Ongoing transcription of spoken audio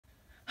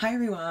Hi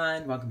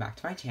everyone, welcome back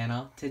to my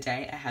channel.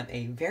 Today I have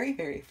a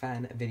very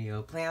fun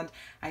video planned.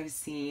 I've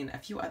seen a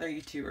few other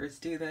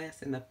YouTubers do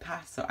this in the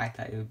past, so I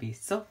thought it would be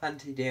so fun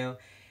to do.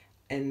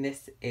 And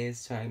this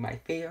is showing my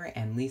favorite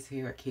and least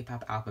favorite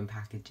K-pop album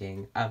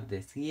packaging of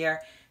this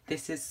year.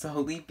 This is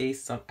solely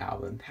based on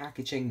album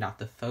packaging, not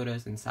the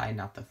photos inside,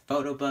 not the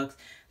photo books,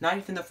 not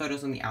even the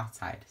photos on the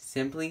outside,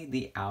 simply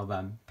the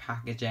album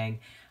packaging.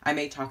 I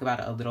may talk about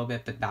it a little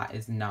bit, but that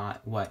is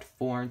not what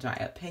formed my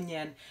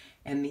opinion.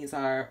 And these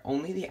are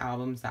only the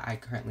albums that I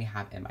currently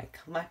have in my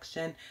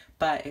collection,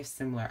 but if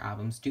similar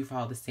albums do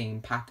follow the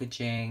same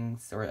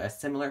packagings or a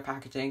similar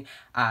packaging,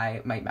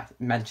 I might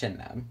mention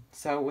them.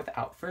 So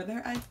without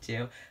further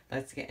ado,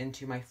 let's get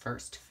into my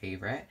first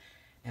favorite.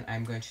 And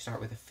I'm going to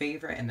start with a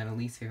favorite and then a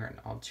least favorite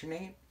and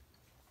alternate.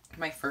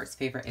 My first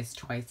favorite is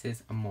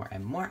Twice's More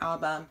and More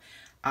album.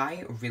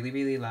 I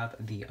really love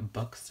the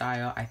book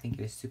style. I think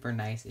it is super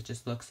nice. It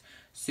just looks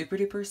super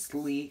duper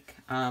sleek.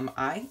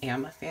 I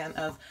am a fan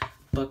of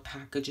book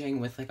packaging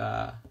with like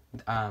a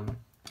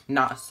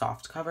not a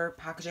soft cover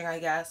packaging, I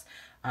guess.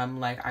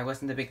 Like I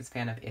wasn't the biggest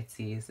fan of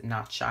ITZY's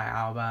Not Shy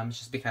albums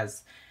just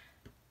because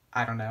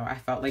I don't know, I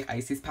felt like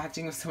Icy's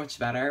packaging was so much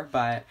better,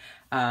 but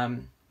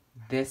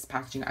this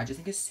packaging I just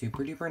think is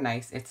super duper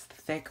nice. It's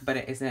thick, but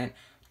it isn't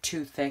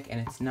too thick, and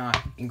it's not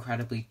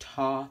incredibly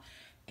tall,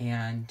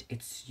 and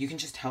you can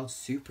just tell it's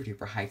super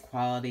duper high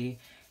quality.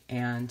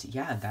 And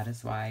yeah, that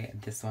is why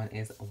this one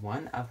is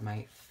one of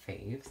my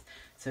faves.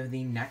 So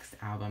the next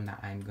album that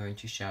I'm going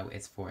to show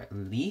is for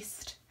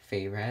least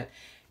favorite.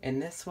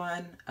 And this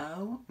one,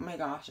 oh my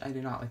gosh, I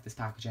do not like this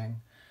packaging.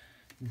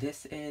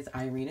 This is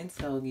Irene and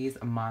Seulgi's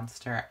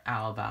Monster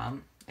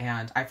album.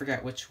 And I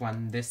forget which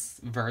one this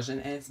version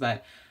is,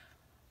 but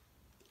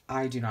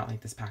I do not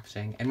like this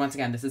packaging. And once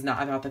again, this is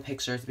not about the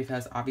pictures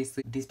because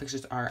obviously these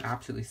pictures are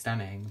absolutely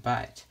stunning,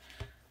 but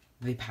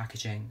the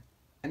packaging.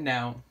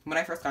 No, when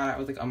I first got it, I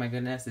was like, oh my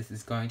goodness, this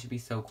is going to be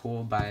so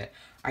cool, but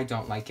I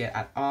don't like it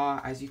at all.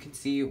 As you can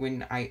see,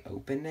 when I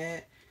open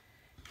it,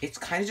 it's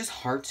kind of just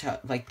hard to,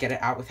 like, get it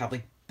out without,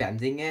 like,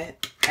 bending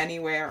it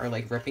anywhere or,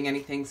 like, ripping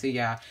anything. So,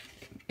 yeah,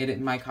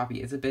 my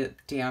copy is a bit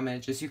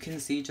damaged, as you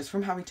can see, just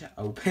from having to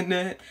open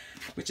it,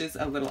 which is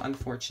a little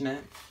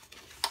unfortunate.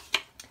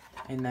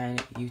 And then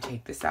you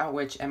take this out,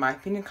 which, in my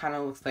opinion, kind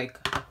of looks like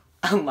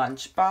a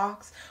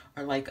lunchbox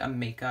or, like, a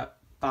makeup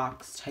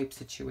box type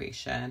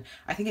situation.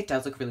 I think it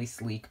does look really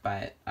sleek,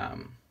 but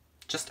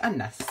just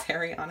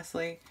unnecessary,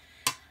 honestly.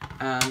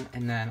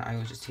 And then I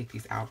will just take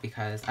these out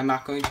because I'm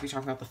not going to be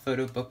talking about the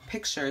photo book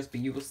pictures, but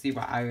you will see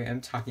what I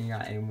am talking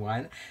about in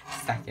 1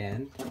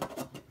 second.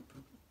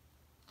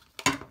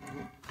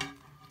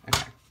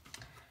 Okay.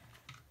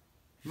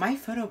 My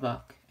photo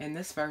book in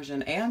this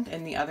version and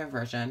in the other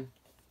version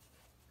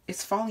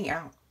is falling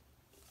out.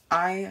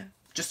 I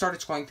just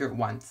started scrolling through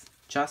it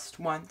just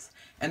once,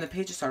 and the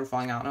pages started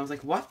falling out, and I was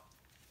like, what?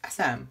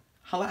 SM,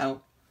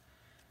 hello?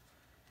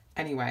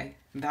 Anyway,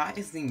 that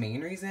is the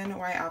main reason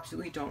why I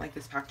absolutely don't like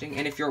this packaging,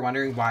 and if you're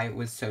wondering why it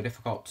was so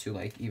difficult to,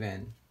 like,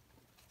 even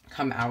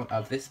come out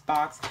of this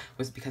box,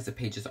 was because the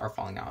pages are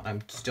falling out.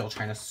 I'm still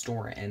trying to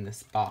store it in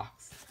this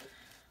box.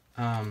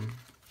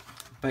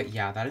 But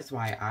yeah, that is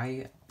why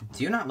I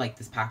do not like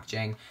this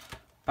packaging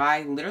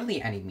by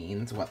literally any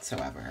means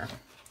whatsoever.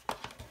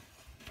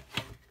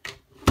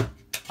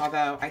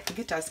 Although, I think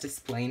it does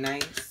display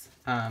nice.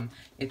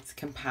 It's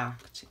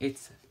compact,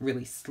 it's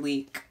really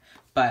sleek,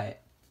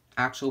 but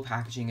actual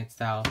packaging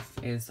itself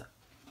is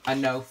a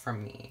no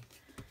from me.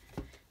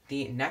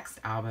 The next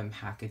album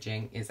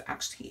packaging is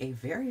actually a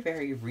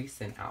very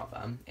recent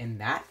album, and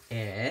that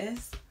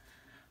is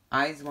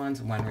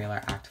IZ*ONE's One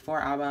Reeler Act 4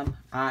 album.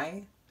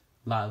 I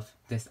love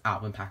this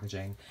album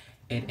packaging.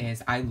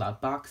 I love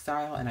box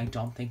style, and I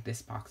don't think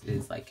this box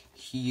is, like,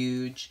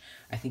 huge.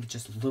 I think it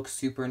just looks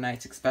super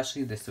nice,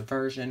 especially this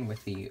version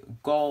with the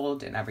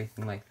gold and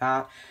everything like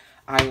that.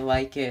 I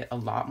like it a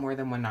lot more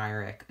than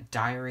Winaric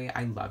Diary.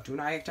 I loved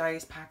Winaric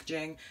Diary's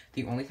packaging.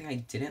 The only thing I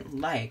didn't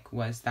like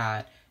was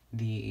that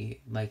the,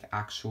 like,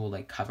 actual,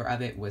 like, cover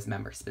of it was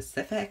member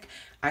specific.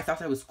 I thought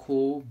that was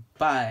cool,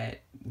 but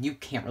you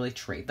can't really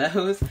trade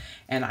those.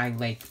 And I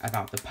like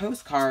about the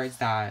postcards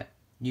that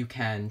you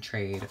can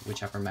trade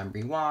whichever member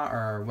you want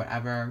or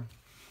whatever,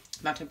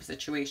 that type of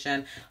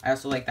situation. I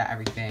also like that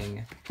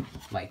everything,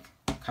 like,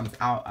 comes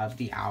out of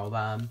the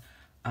album.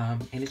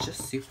 And it's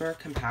just super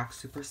compact,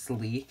 super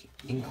sleek,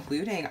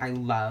 including, I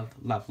love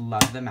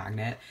the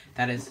magnet.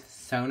 That is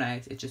so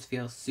nice. It just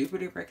feels super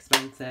duper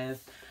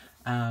expensive.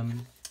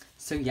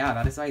 So yeah,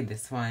 that is why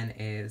this one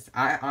is,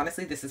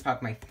 honestly, this is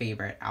probably my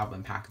favorite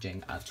album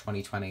packaging of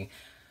 2020.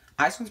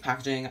 IZ*ONE's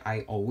packaging,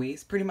 I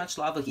always pretty much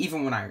love. Like,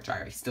 even when I was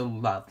dry, I still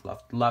love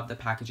the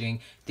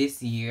packaging.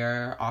 This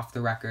year, Off the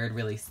Record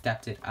really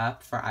stepped it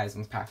up for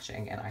IZ*ONE's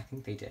packaging, and I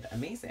think they did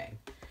amazing.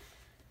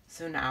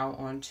 So now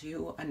on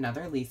to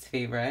another least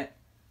favorite.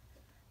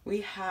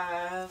 We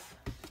have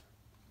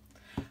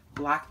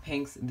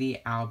Blackpink's The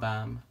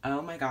Album.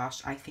 Oh my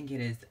gosh, I think it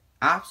is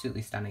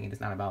absolutely stunning. It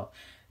is not about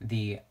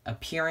the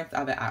appearance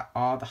of it at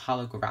all. The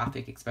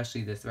holographic,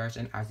 especially this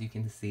version, as you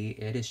can see,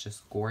 it is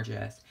just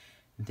gorgeous.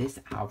 this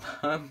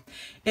album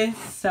is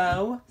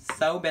so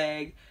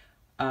big.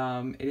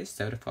 It is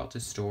so difficult to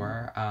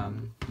store.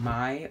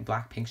 My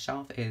Blackpink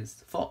shelf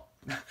is full.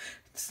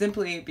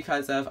 Simply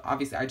because of,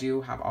 obviously I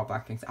do have all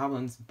Blackpink's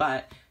albums,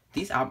 but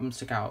these albums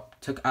took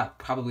up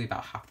probably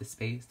about half the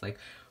space. Like,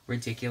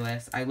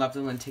 ridiculous. I love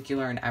the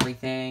lenticular and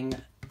everything.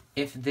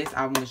 If this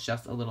album was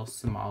just a little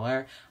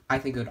smaller, I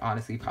think it would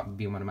honestly probably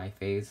be one of my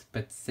faves,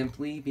 but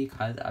simply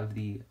because of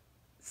the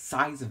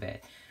size of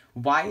it.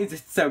 Why is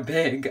it so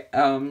big?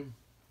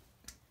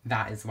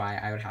 That is why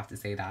I would have to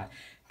say that.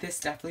 This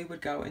definitely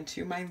would go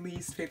into my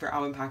least favorite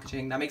album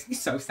packaging. That makes me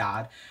so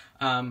sad.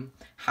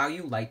 How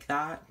You Like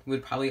That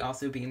would probably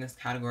also be in this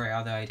category,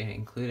 although I didn't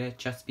include it,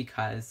 just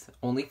because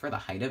only for the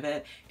height of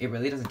it, it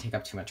really doesn't take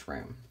up too much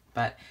room.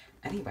 But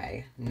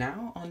anyway,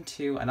 now on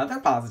to another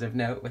positive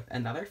note with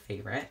another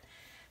favorite.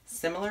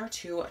 Similar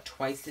to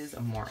Twice's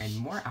More and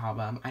More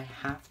album, I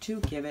have to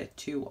give it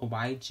to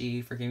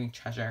YG for Giving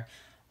Treasure.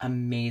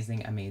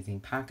 Amazing, amazing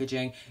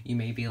packaging. You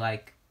may be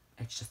like,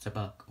 it's just a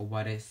book.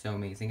 What is so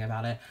amazing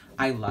about it?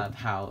 I love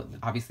how,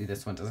 obviously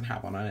this one doesn't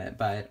have one on it,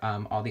 but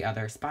all the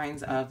other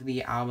spines of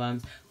the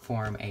albums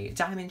form a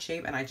diamond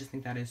shape, and I just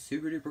think that is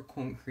super duper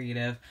cool and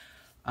creative.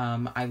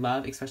 I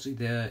love especially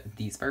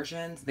these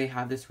versions. They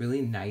have this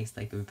really nice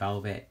like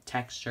velvet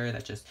texture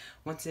that just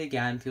once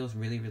again feels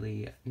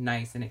really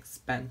nice and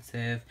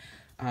expensive.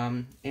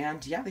 And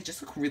yeah, they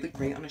just look really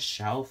great on a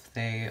shelf.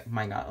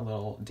 Mine got a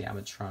little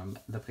damage from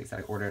the place that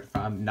I ordered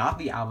from, not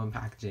the album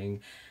packaging.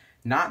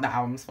 Not the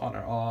album's fault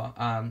at all.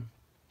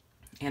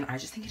 And I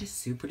just think it is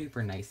super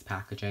duper nice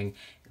packaging.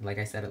 Like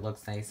I said, it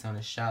looks nice on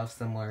a shelf,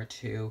 similar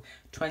to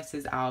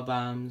Twice's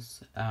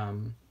albums.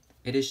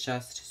 It is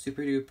just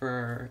super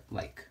duper,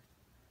 like,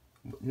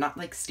 not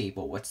like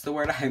stable. What's the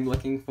word I'm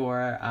looking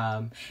for?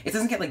 It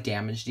doesn't get like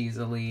damaged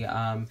easily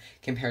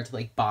compared to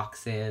like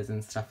boxes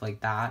and stuff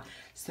like that.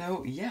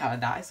 So yeah,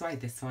 that is why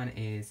this one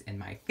is in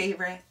my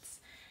favorites.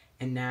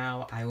 And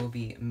now I will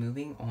be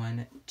moving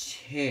on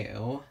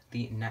to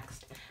the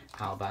next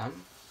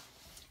album,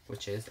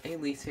 which is a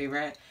least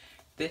favorite.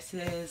 This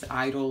is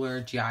Idol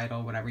or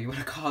G-Idol, whatever you want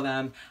to call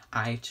them,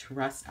 I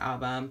Trust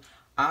album.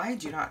 I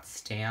do not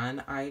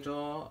stan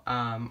Idol,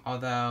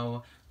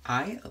 although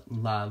I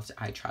loved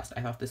I Trust.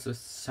 I thought this was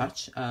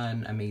such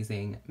an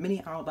amazing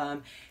mini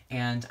album,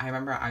 and I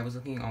remember I was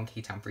looking on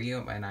K-Town For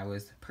You and I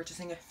was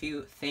purchasing a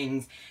few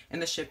things,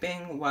 and the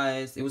shipping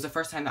was, it was the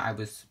first time that I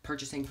was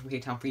purchasing from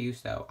K-Town For You,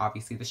 so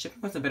obviously the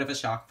shipping was a bit of a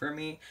shock for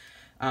me.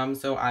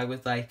 So I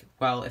was like,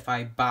 well, if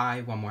I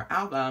buy one more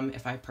album,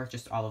 if I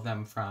purchased all of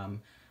them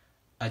from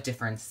a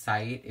different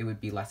site, it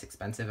would be less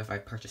expensive if I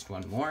purchased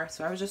one more.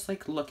 So I was just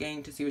like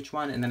looking to see which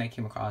one, and then I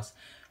came across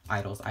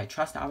Idol's I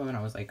Trust album, and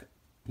I was like,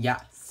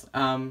 yes.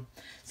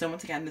 So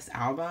once again, this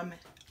album,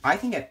 I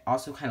think it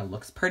also kind of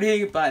looks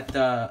pretty, but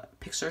the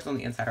pictures on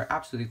the inside are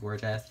absolutely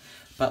gorgeous.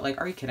 But like,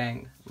 are you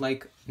kidding?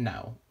 Like,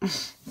 no.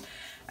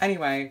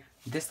 Anyway,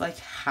 this like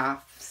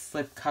half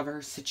slip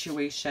cover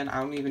situation,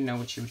 I don't even know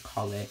what you would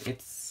call it.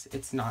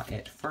 It's not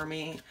it for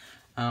me.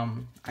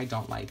 I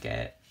don't like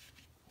it.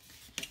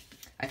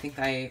 I think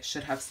they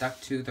should have stuck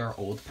to their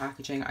old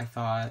packaging. I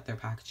thought their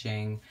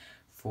packaging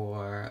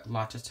for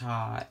La Ta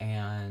Ta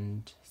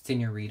and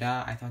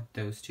Senorita, I thought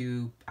those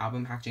two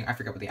album packaging, I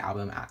forget what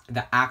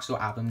the actual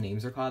album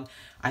names are called.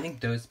 I think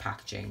those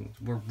packaging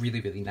were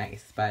really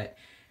nice. But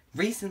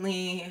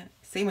recently,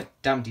 same with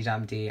Dum Dee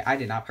Dum Dee, I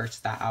did not purchase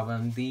that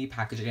album. The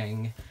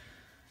packaging,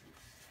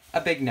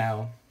 a big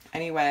no.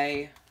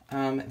 Anyway,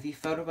 the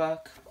photo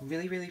book,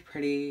 really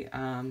pretty.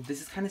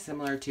 This is kind of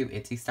similar to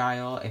Itzy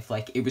Style, if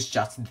like it was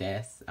just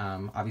this,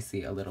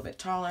 obviously a little bit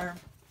taller.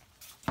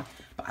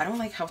 But I don't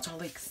like how it's all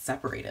like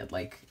separated,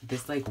 like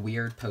this like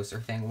weird poster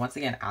thing. Once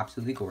again,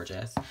 absolutely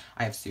gorgeous.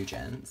 I have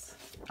Soojin's,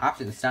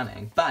 absolutely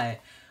stunning,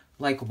 but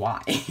like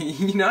why?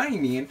 You know what I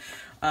mean?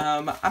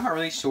 I'm not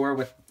really sure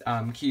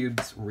what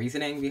Cube's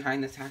reasoning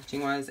behind this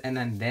packaging was. And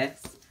then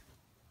this,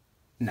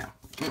 no.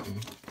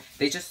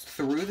 They just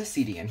threw the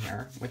CD in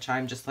here, which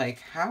I'm just like,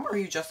 how are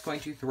you just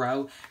going to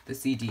throw the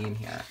CD in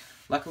here?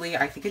 Luckily,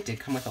 I think it did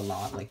come with a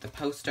lot, like the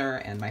poster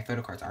and my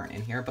photo cards aren't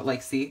in here, but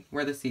like, see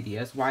where the CD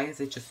is? Why is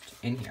it just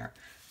in here?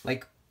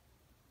 Like,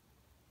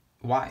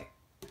 why?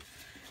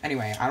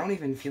 Anyway, I don't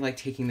even feel like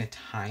taking the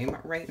time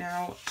right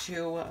now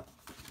to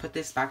put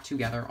this back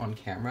together on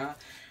camera.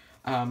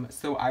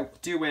 So I'll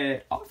do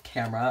it off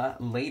camera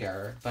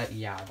later, but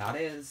yeah, that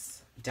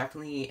is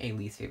definitely a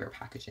least favorite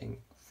packaging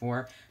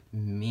for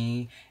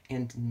me.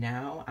 And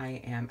now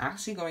I am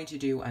actually going to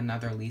do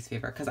another least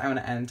favorite because I want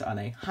to end on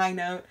a high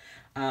note.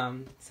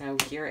 So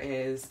here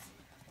is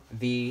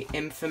the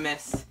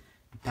infamous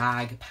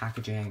bag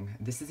packaging.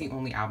 This is the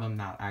only album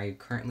that I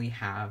currently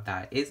have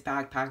that is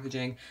bag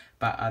packaging,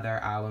 but other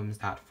albums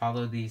that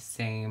follow the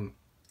same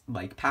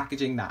like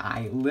packaging that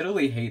I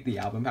literally hate the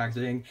album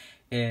packaging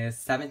is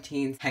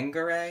 17's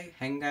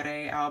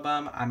Hengare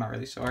album. I'm not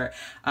really sure.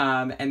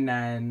 And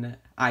then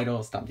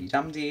Idol's Dum Dee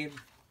Dum Dee.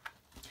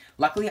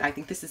 luckily, I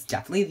think this is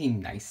definitely the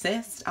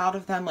nicest out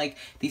of them. Like,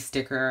 the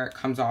sticker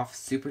comes off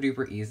super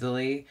duper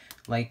easily.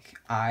 Like,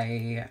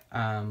 I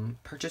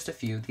purchased a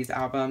few of these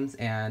albums,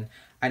 and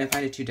I didn't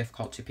find it too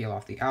difficult to peel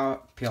off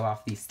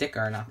the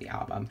sticker, not the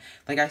album.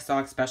 Like, I saw,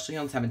 especially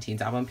on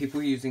 17's album, people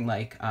were using,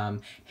 like,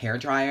 hair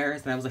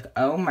dryers, and I was like,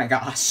 oh my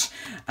gosh.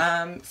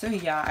 So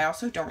yeah, I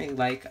also don't really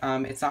like,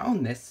 it's not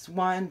on this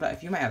one, but a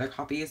few of my other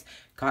copies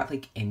got,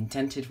 like,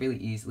 indented really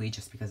easily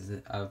just because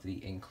of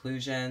the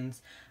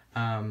inclusions.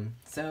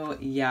 So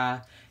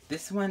yeah,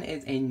 this one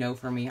is a no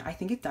for me. I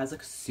think it does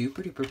look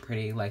super duper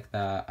pretty, like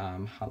the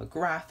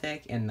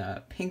holographic and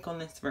the pink on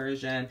this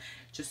version,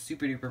 just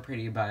super duper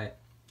pretty, but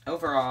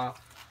overall,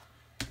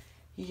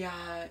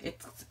 yeah,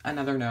 it's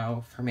another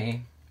no for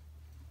me.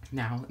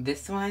 Now,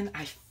 this one,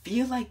 I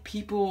feel like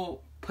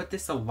people put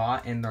this a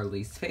lot in their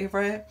least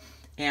favorite,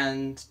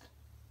 and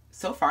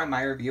so far in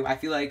my review, I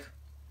feel like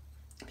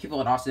people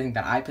would also think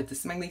that I put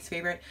this in my least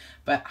favorite,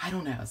 but I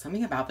don't know,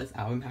 something about this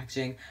album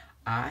packaging,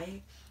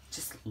 I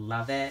just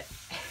love it.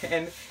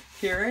 And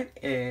here it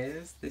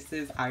is. This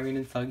is Irene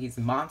and Seulgi's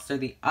Monster,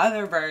 the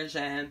other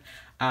version,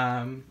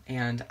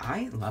 and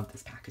I love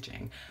this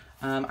packaging.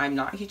 I'm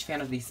not a huge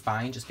fan of the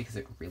spine just because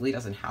it really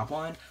doesn't have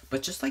one,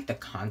 but just like the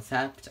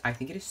concept, I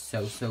think it is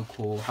so, so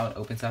cool how it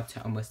opens up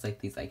to almost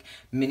like these like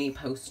mini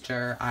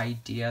poster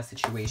idea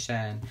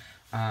situation.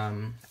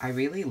 I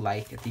really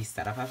like the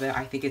setup of it.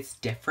 I think it's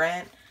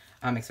different,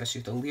 especially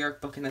with the lyric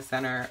book in the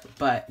center,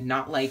 but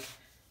not like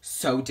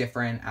so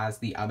different as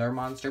the other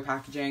Monster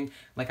packaging.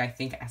 Like, I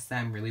think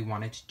SM really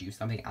wanted to do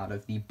something out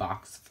of the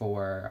box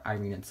for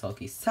Irene and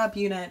Seulgi's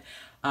subunit,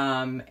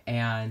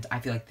 and I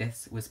feel like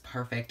this was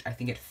perfect. I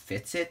think it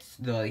fits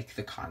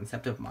the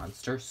concept of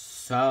Monster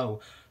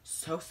so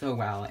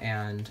well,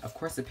 and of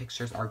course the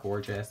pictures are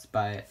gorgeous,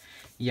 but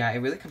yeah, it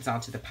really comes down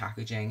to the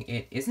packaging.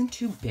 It isn't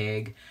too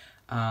big.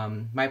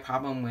 My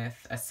problem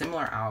with a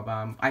similar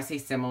album, I say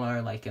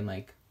similar like in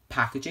like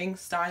packaging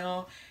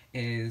style,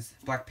 is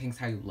Blackpink's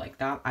How You Like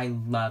That. I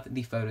love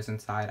the photos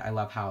inside. I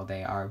love how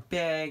they are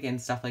big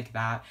and stuff like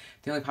that.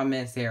 The only problem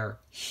is they're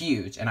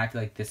huge, and I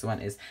feel like this one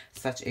is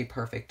such a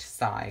perfect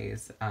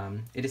size.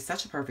 It is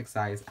such a perfect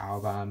size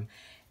album,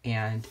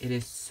 and it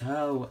is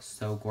so,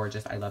 so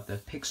gorgeous. I love the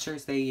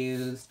pictures they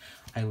used.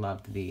 I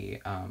loved the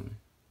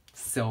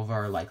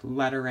silver like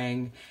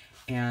lettering,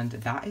 and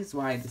that is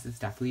why this is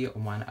definitely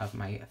one of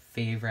my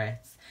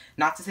favorites.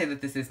 Not to say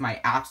that this is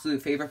my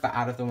absolute favorite, but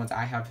out of the ones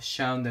I have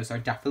shown, those are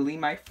definitely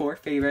my 4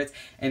 favorites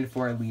and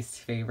 4 least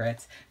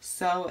favorites.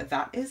 So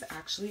that is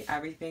actually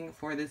everything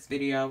for this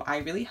video. I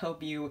really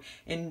hope you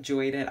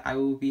enjoyed it. I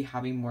will be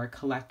having more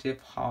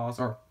collective hauls,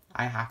 or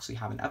I actually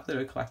haven't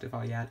uploaded a collective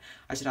haul yet.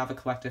 I should have a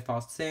collective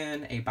haul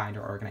soon, a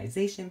binder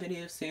organization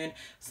video soon,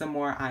 some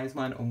more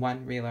IZ*ONE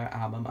One Reeler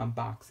album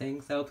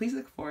unboxing. So please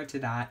look forward to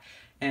that.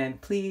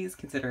 And please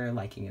consider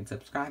liking and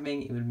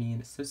subscribing. It would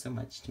mean so, so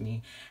much to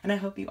me. And I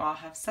hope you all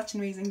have such an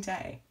amazing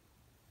day.